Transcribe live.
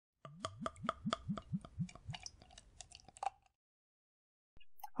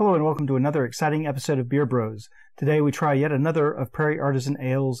Hello and welcome to another exciting episode of Beer Bros. Today we try yet another of Prairie Artisan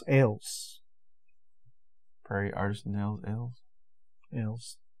Ales ales. Prairie Artisan Ales?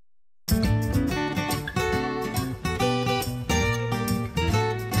 Ales.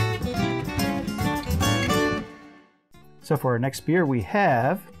 So for our next beer we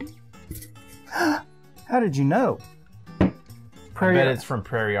have... How did you know? I bet it's from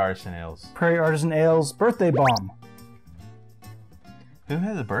Prairie Artisan Ales. Prairie Artisan Ales Birthday Bomb. Who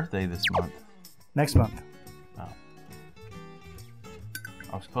has a birthday this month? Next month. Oh.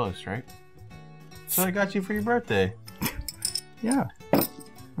 I was close, right? So I got you for your birthday. Yeah.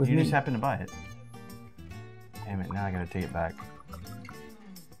 You just happened to buy it. Damn it, now I gotta take it back.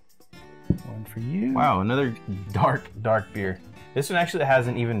 One for you. Wow, another dark beer. This one actually has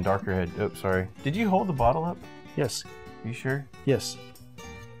an even darker head. Oops, sorry. Did you hold the bottle up? Yes. You sure? Yes.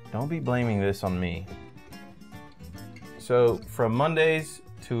 Don't be blaming this on me. So, from Monday's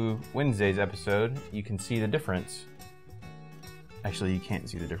to Wednesday's episode, you can see the difference. Actually, you can't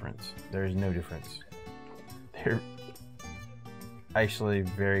see the difference. There is no difference. They're actually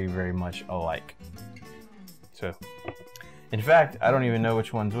very, very much alike. So, in fact, I don't even know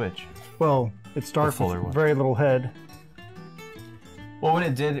which one's which. Well, it's dark with very little head. Well,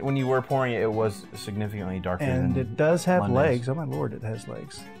 when you were pouring it, it was significantly darker. And than it does have Monday's. legs. Oh my lord, it has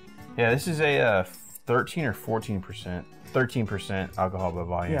legs. Yeah, this is a 13 or 14%, 13% alcohol by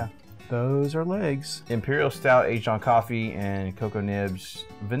volume. Yeah, those are legs. Imperial Stout aged on coffee and cocoa nibs,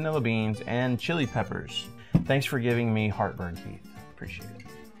 vanilla beans, and chili peppers. Thanks for giving me heartburn, Keith. Appreciate it.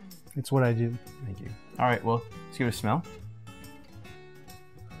 It's what I do. Thank you. All right, well, let's give it a smell.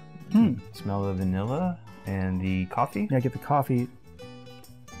 Smell the vanilla and the coffee. Yeah, get the coffee.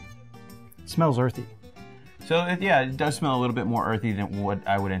 It smells earthy. So it does smell a little bit more earthy than what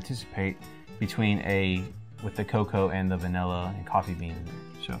I would anticipate with the cocoa and the vanilla and coffee bean in there.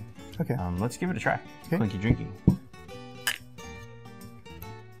 So okay, let's give it a try. Okay. Clinky drinking.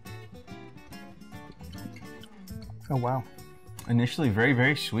 Oh wow! Initially, very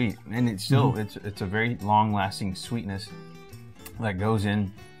very sweet, and it's still it's a very long lasting sweetness that goes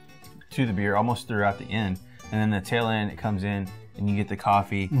in to the beer almost throughout the end, and then the tail end it comes in. And you get the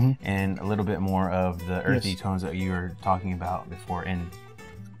coffee and a little bit more of the earthy tones that you were talking about before. And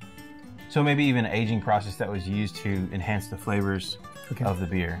so maybe even an aging process that was used to enhance the flavors of the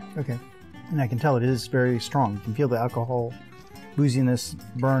beer. Okay. And I can tell it is very strong. You can feel the alcohol booziness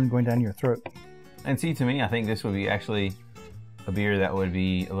burn going down your throat. And see, to me, I think this would be actually a beer that would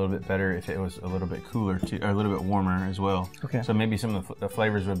be a little bit better if it was a little bit cooler too, or a little bit warmer as well. Okay. So maybe some of the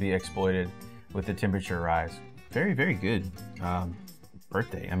flavors would be exploited with the temperature rise. Very, very good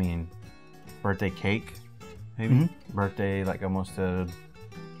birthday. I mean, birthday cake, maybe? Birthday, like almost a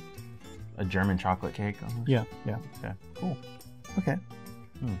German chocolate cake almost. Yeah, yeah. Okay, cool. Okay.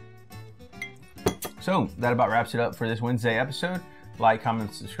 So, that about wraps it up for this Wednesday episode. Like,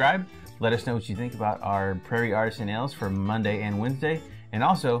 comment, subscribe. Let us know what you think about our Prairie Artisan Ales for Monday and Wednesday. And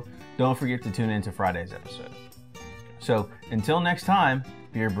also, don't forget to tune in to Friday's episode. So, until next time,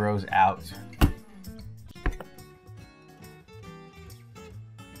 Beer Bros out.